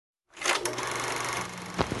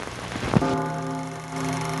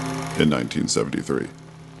In 1973,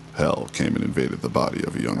 hell came and invaded the body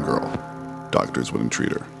of a young girl. Doctors wouldn't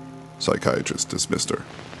treat her. Psychiatrists dismissed her.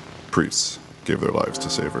 Priests gave their lives to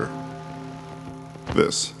save her.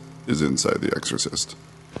 This is Inside the Exorcist,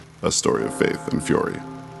 a story of faith and fury,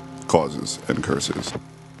 causes and curses,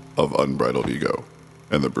 of unbridled ego,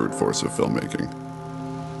 and the brute force of filmmaking.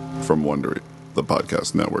 From Wondery, the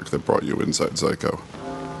podcast network that brought you Inside Psycho,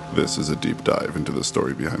 this is a deep dive into the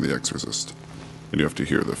story behind The Exorcist, and you have to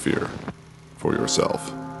hear the fear for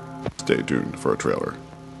yourself. Stay tuned for a trailer,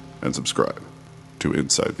 and subscribe to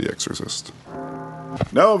Inside the Exorcist.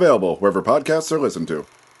 Now available wherever podcasts are listened to.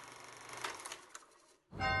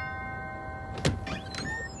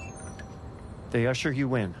 They usher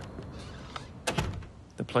you in.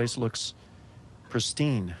 The place looks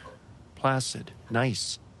pristine, placid,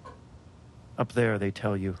 nice. Up there, they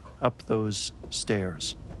tell you, up those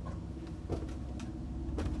stairs.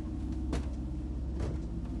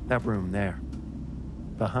 That room there.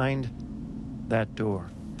 Behind that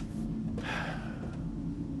door.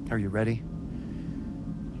 Are you ready?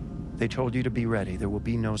 They told you to be ready. There will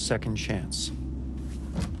be no second chance.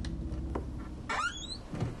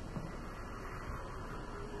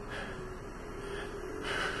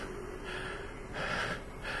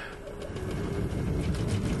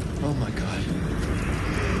 Oh my God.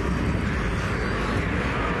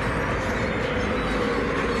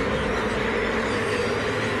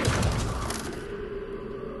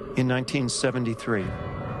 In 1973,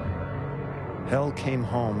 hell came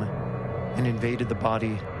home and invaded the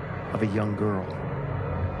body of a young girl.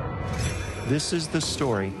 This is the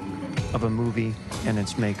story of a movie and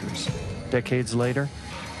its makers. Decades later,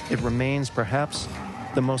 it remains perhaps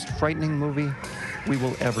the most frightening movie we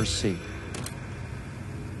will ever see.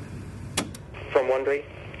 From Wondery,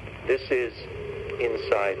 this is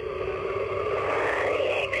Inside